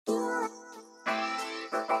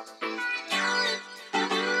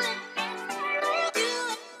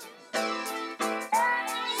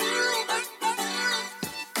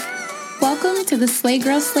the Slay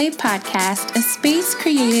Girl Slay podcast, a space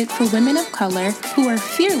created for women of color who are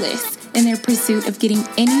fearless in their pursuit of getting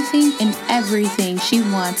anything and everything she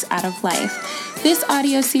wants out of life. This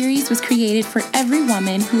audio series was created for every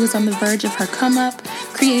woman who is on the verge of her come up,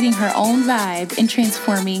 creating her own vibe, and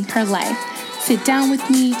transforming her life. Sit down with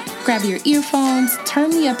me, grab your earphones, turn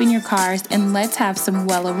me up in your cars, and let's have some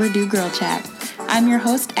well overdue girl chat. I'm your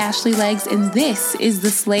host, Ashley Legs, and this is the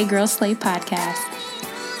Slay Girl Slay podcast.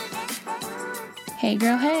 Hey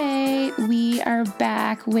girl, hey, we are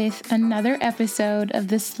back with another episode of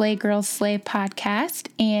the Slay Girl Slay podcast,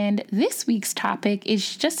 and this week's topic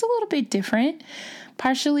is just a little bit different,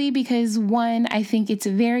 partially because one, I think it's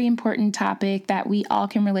a very important topic that we all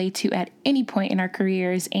can relate to at any point in our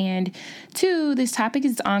careers, and two, this topic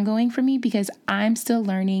is ongoing for me because I'm still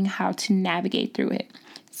learning how to navigate through it.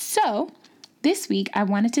 So this week, I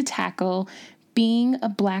wanted to tackle being a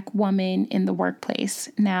Black woman in the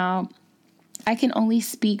workplace. Now, I can only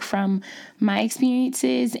speak from my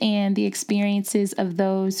experiences and the experiences of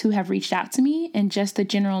those who have reached out to me and just the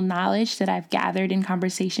general knowledge that I've gathered in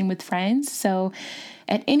conversation with friends. So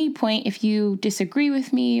at any point, if you disagree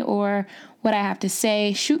with me or what I have to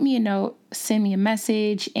say, shoot me a note, send me a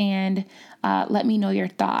message, and let me know your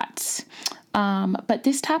thoughts. But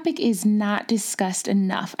this topic is not discussed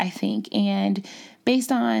enough, I think, and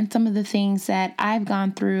based on some of the things that I've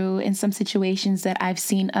gone through and some situations that I've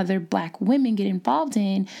seen other Black women get involved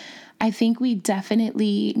in, I think we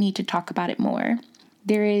definitely need to talk about it more.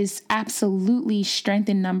 There is absolutely strength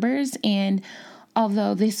in numbers, and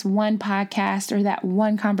although this one podcast or that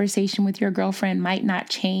one conversation with your girlfriend might not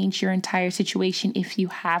change your entire situation if you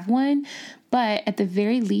have one, but at the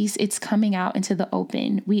very least, it's coming out into the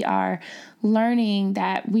open. We are learning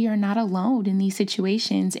that we are not alone in these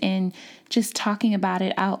situations, and just talking about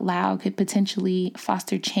it out loud could potentially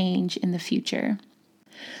foster change in the future.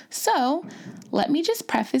 So let me just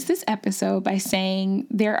preface this episode by saying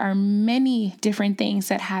there are many different things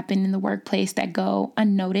that happen in the workplace that go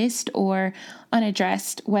unnoticed or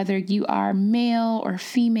unaddressed, whether you are male or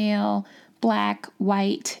female, Black,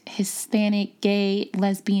 white, Hispanic, gay,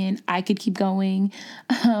 lesbian, I could keep going.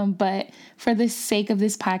 But for the sake of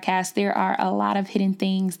this podcast, there are a lot of hidden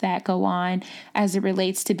things that go on as it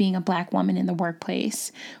relates to being a Black woman in the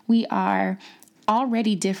workplace. We are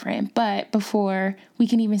already different, but before we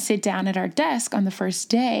can even sit down at our desk on the first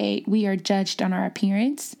day, we are judged on our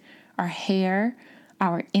appearance, our hair,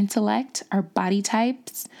 our intellect, our body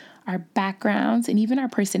types, our backgrounds, and even our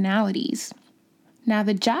personalities. Now,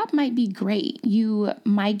 the job might be great. You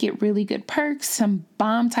might get really good perks, some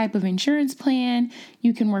bomb type of insurance plan.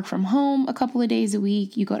 You can work from home a couple of days a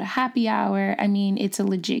week. You go to happy hour. I mean, it's a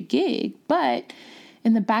legit gig. But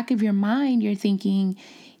in the back of your mind, you're thinking,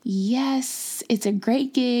 yes, it's a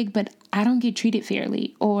great gig, but I don't get treated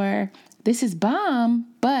fairly. Or this is bomb,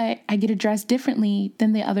 but I get addressed differently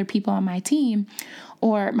than the other people on my team.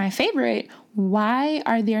 Or my favorite, why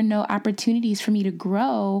are there no opportunities for me to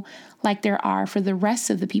grow like there are for the rest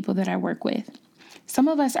of the people that I work with? Some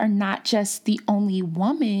of us are not just the only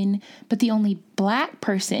woman, but the only Black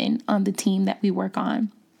person on the team that we work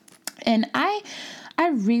on. And I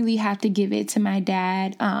really have to give it to my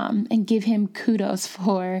dad and give him kudos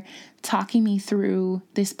for talking me through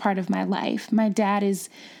this part of my life. My dad is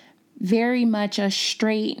very much a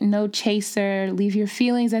straight, no chaser, leave your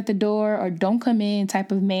feelings at the door or don't come in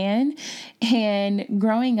type of man. And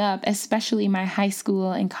growing up, especially my high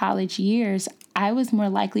school and college years, I was more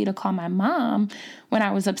likely to call my mom when I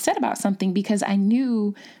was upset about something because I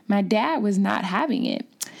knew my dad was not having it.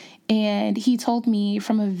 And he told me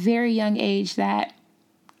from a very young age that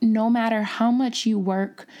no matter how much you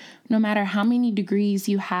work, no matter how many degrees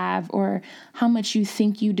you have or how much you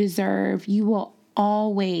think you deserve, you will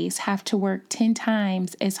always have to work 10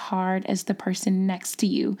 times as hard as the person next to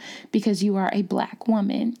you because you are a Black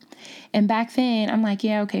woman. And back then, I'm like,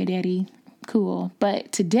 yeah, okay, daddy, cool.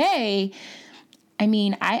 But today, I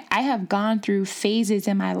mean, I have gone through phases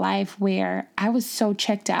in my life where I was so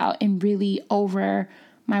checked out and really over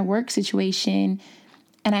my work situation,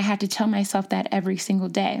 and I had to tell myself that every single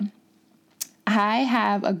day. I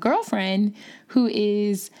have a girlfriend who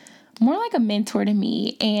is more like a mentor to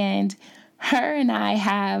me, and her and I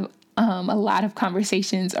have a lot of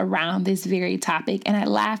conversations around this very topic. And I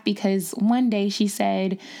laugh because one day she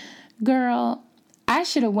said, girl, I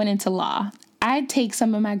should have went into law. I'd take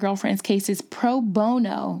some of my girlfriend's cases pro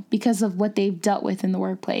bono because of what they've dealt with in the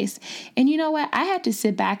workplace. And you know what? I had to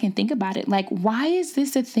sit back and think about it. Like, why is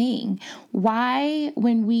this a thing? Why,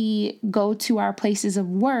 when we go to our places of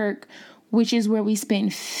work, which is where we spend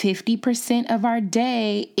 50% of our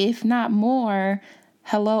day, if not more,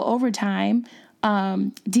 hello, overtime,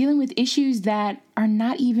 dealing with issues that are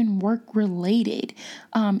not even work related,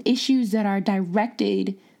 issues that are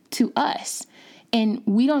directed to us. And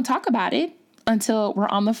we don't talk about it until we're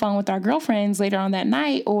on the phone with our girlfriends later on that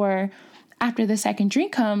night or after the second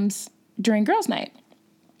drink comes during girls' night.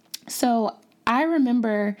 So I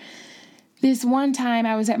remember this one time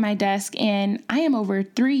I was at my desk, and I am over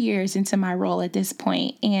 3 years into my role at this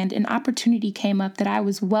point, and an opportunity came up that I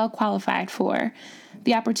was well qualified for.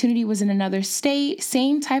 The opportunity was in another state,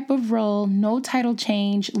 same type of role, no title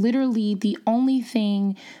change. Literally, the only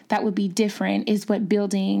thing that would be different is what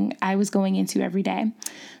building I was going into every day.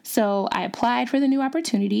 So I applied for the new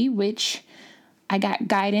opportunity, which I got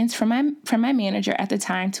guidance from my manager at the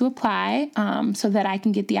time to apply so that I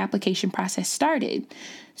can get the application process started.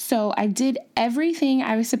 So I did everything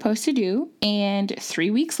I was supposed to do, and 3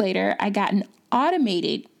 weeks later, I got an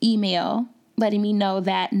automated email letting me know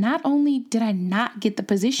that not only did I not get the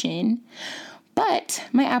position, but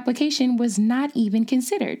my application was not even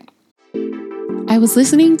considered. I was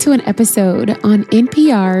listening to an episode on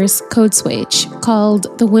NPR's Code Switch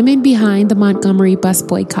called The Women Behind the Montgomery Bus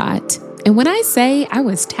Boycott. And when I say I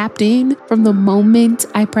was tapped in from the moment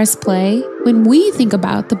I pressed play, when we think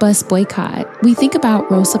about the bus boycott, we think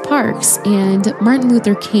about Rosa Parks and Martin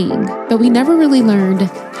Luther King, but we never really learned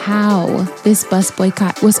how this bus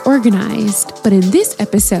boycott was organized. But in this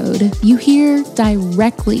episode, you hear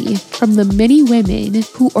directly from the many women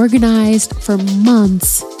who organized for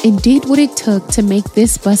months and did what it took to make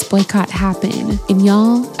this bus boycott happen. And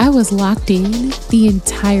y'all, I was locked in the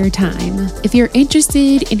entire time. If you're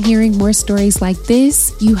interested in hearing more stories like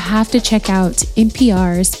this, you have to check out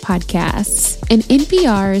NPR's podcasts. In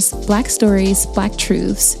NPR's Black Stories, Black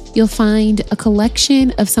Truths, you'll find a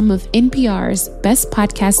collection of some of NPR's best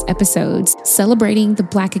podcast episodes celebrating the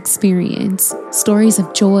Black experience. Stories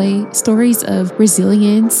of joy, stories of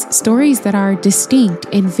resilience, stories that are distinct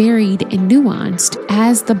and varied and nuanced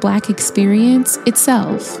as the Black experience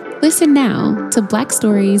itself. Listen now to Black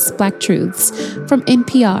Stories, Black Truths from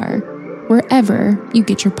NPR, wherever you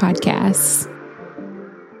get your podcasts.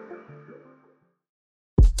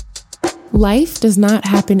 Life does not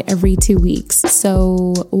happen every 2 weeks,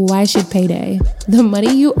 so why should payday? The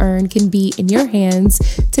money you earn can be in your hands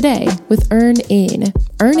today with EarnIn.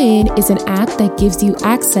 EarnIn is an app that gives you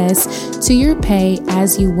access to your pay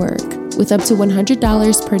as you work, with up to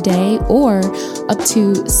 $100 per day or up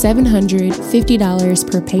to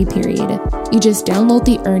 $750 per pay period. You just download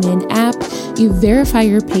the EarnIn app, you verify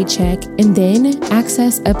your paycheck, and then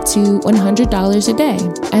access up to $100 a day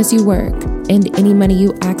as you work. And any money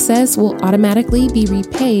you access will automatically be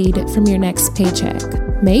repaid from your next paycheck.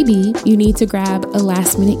 Maybe you need to grab a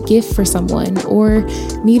last-minute gift for someone or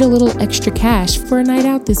need a little extra cash for a night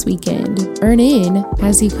out this weekend. EarnIn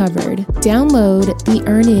has you covered. Download the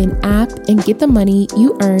EarnIn app and get the money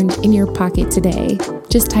you earned in your pocket today.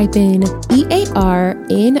 Just type in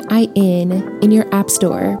EARNIN in your app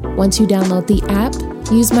store. Once you download the app,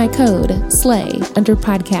 use my code SLAY under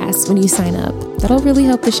podcasts when you sign up. That'll really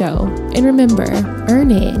help the show. And remember,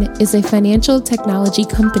 EarnIn is a financial technology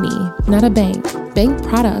company, not a bank. Bank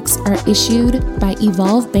products are issued by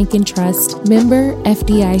Evolve Bank and Trust, member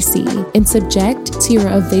FDIC, and subject to your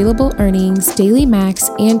available earnings, daily max,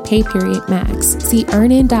 and pay period max. See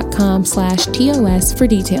earnin.com/TOS for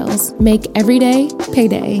details. Make every day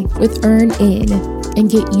payday with EarnIn and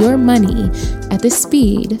get your money at the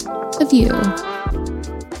speed of you.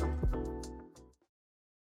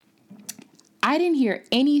 I didn't hear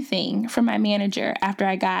anything from my manager after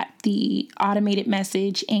I got the automated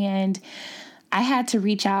message, and I had to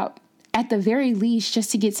reach out at the very least just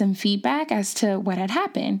to get some feedback as to what had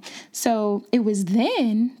happened. So it was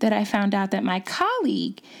then that I found out that my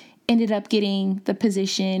colleague ended up getting the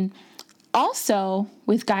position, also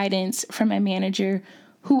with guidance from my manager,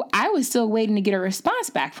 who I was still waiting to get a response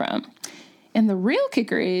back from. And the real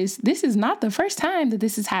kicker is this is not the first time that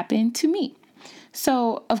this has happened to me.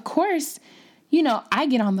 So, of course, I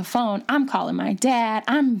get on the phone, I'm calling my dad,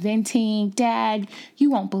 I'm venting, Dad, you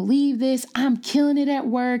won't believe this, I'm killing it at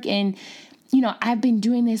work, and, I've been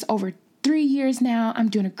doing this over 3 years now, I'm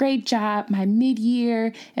doing a great job, my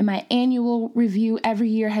mid-year and my annual review every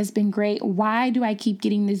year has been great, why do I keep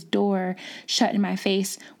getting this door shut in my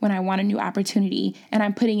face when I want a new opportunity, and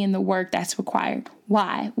I'm putting in the work that's required?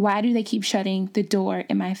 Why? Why do they keep shutting the door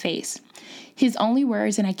in my face? His only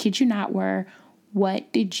words, and I kid you not, were,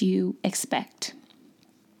 "What did you expect?"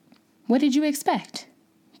 What did you expect?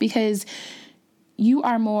 Because you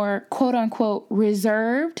are more quote unquote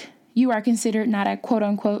reserved. You are considered not a quote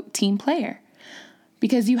unquote team player.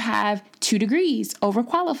 because you have 2 degrees,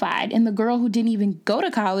 overqualified, and the girl who didn't even go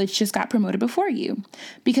to college just got promoted before you,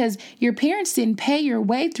 because your parents didn't pay your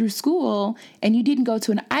way through school and you didn't go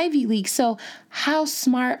to an Ivy League. So how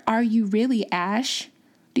smart are you really, Ash?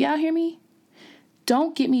 Do y'all hear me?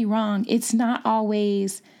 Don't get me wrong. It's not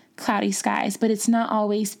always cloudy skies, but it's not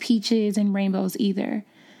always peaches and rainbows either.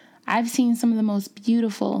 I've seen some of the most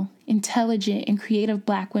beautiful, intelligent, and creative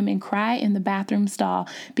Black women cry in the bathroom stall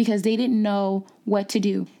because they didn't know what to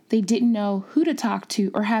do. They didn't know who to talk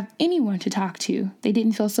to or have anyone to talk to. They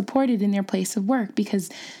didn't feel supported in their place of work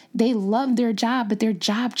because they loved their job, but their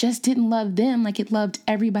job just didn't love them like it loved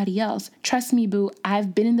everybody else. Trust me, boo,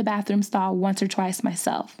 I've been in the bathroom stall once or twice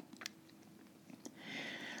myself.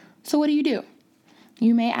 So what do?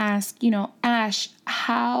 You may ask, Ash,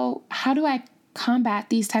 how do I combat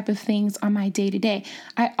these type of things on my day-to-day?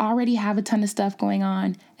 I already have a ton of stuff going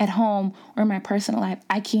on at home or in my personal life.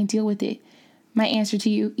 I can't deal with it. My answer to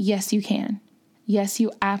you, yes, you can. Yes,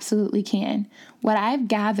 you absolutely can. What I've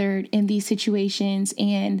gathered in these situations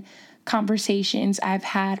and conversations I've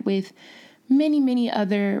had with many, many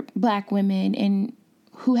other Black women and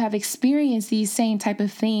who have experienced these same type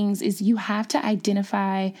of things is you have to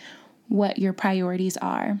identify what your priorities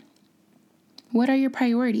are. What are your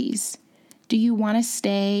priorities? Do you want to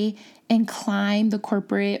stay and climb the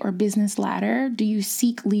corporate or business ladder? Do you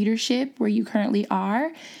seek leadership where you currently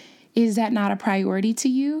are? Is that not a priority to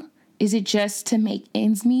you? Is it just to make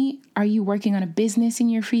ends meet? Are you working on a business in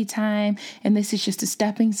your free time and this is just a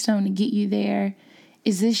stepping stone to get you there?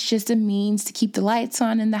 Is this just a means to keep the lights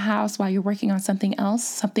on in the house while you're working on something else,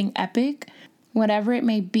 something epic? Whatever it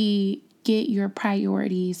may be, get your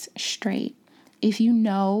priorities straight. If you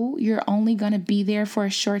know you're only going to be there for a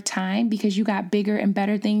short time because you got bigger and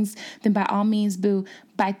better things, then by all means, boo,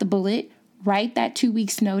 bite the bullet, write that 2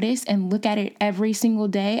 weeks notice and look at it every single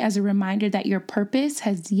day as a reminder that your purpose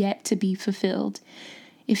has yet to be fulfilled.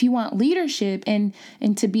 If you want leadership and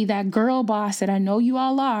to be that girl boss that I know you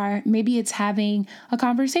all are, maybe it's having a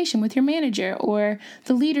conversation with your manager or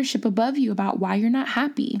the leadership above you about why you're not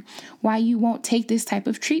happy, why you won't take this type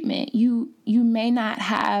of treatment. You may not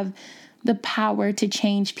have the power to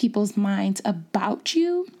change people's minds about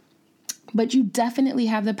you, but you definitely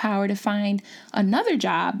have the power to find another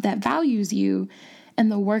job that values you and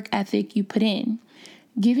the work ethic you put in.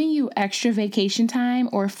 Giving you extra vacation time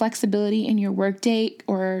or flexibility in your workday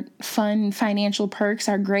or fun financial perks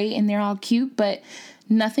are great and they're all cute, but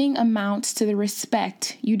nothing amounts to the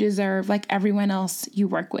respect you deserve like everyone else you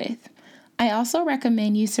work with. I also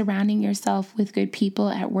recommend you surrounding yourself with good people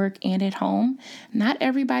at work and at home. Not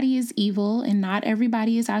everybody is evil and not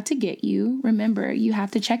everybody is out to get you. Remember, you have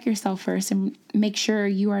to check yourself first and make sure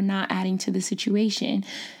you are not adding to the situation.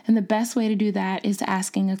 And the best way to do that is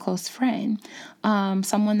asking a close friend,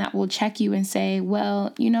 someone that will check you and say,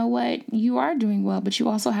 well, you know what? You are doing well, but you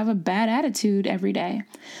also have a bad attitude every day.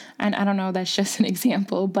 And I don't know, that's just an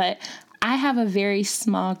example, but I have a very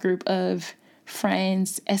small group of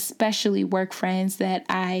friends, especially work friends that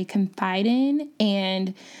I confide in,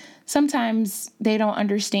 and sometimes they don't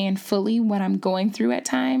understand fully what I'm going through at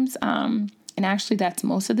times. And actually that's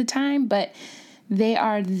most of the time, but they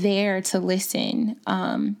are there to listen.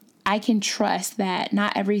 I can trust that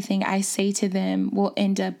not everything I say to them will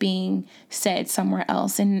end up being said somewhere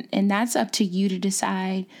else. And that's up to you to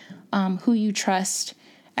decide who you trust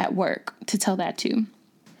at work to tell that to.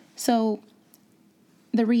 So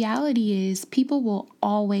the reality is people will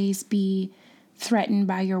always be threatened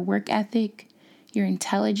by your work ethic, your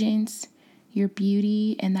intelligence, your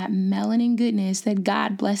beauty, and that melanin goodness that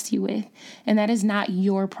God blessed you with. And that is not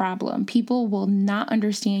your problem. People will not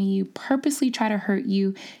understand you, purposely try to hurt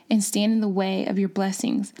you, and stand in the way of your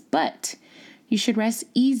blessings. But you should rest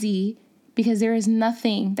easy because there is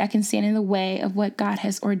nothing that can stand in the way of what God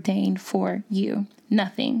has ordained for you.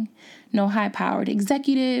 Nothing. No high-powered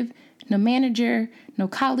executive, no manager, no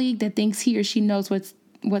colleague that thinks he or she knows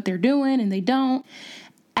what they're doing and they don't.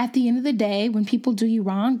 At the end of the day, when people do you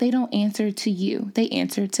wrong, they don't answer to you. They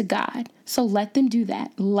answer to God. So let them do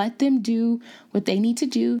that. Let them do what they need to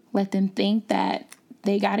do. Let them think that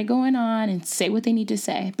they got it going on and say what they need to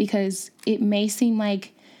say, because it may seem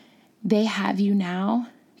like they have you now,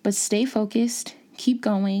 but stay focused, keep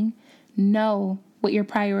going, know what your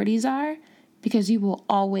priorities are, because you will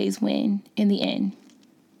always win in the end.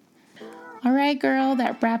 All right, girl,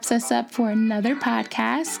 that wraps us up for another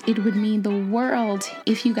podcast. It would mean the world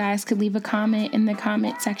if you guys could leave a comment in the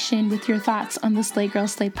comment section with your thoughts on the Slay Girl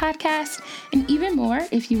Slay podcast, and even more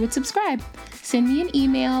if you would subscribe. Send me an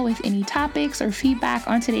email with any topics or feedback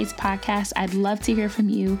on today's podcast. I'd love to hear from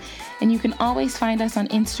you. And you can always find us on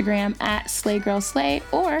Instagram at SlayGirlSlay,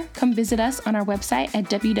 or come visit us on our website at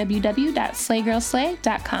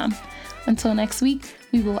www.slaygirlslay.com. Until next week,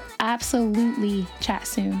 we will absolutely chat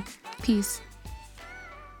soon. Peace.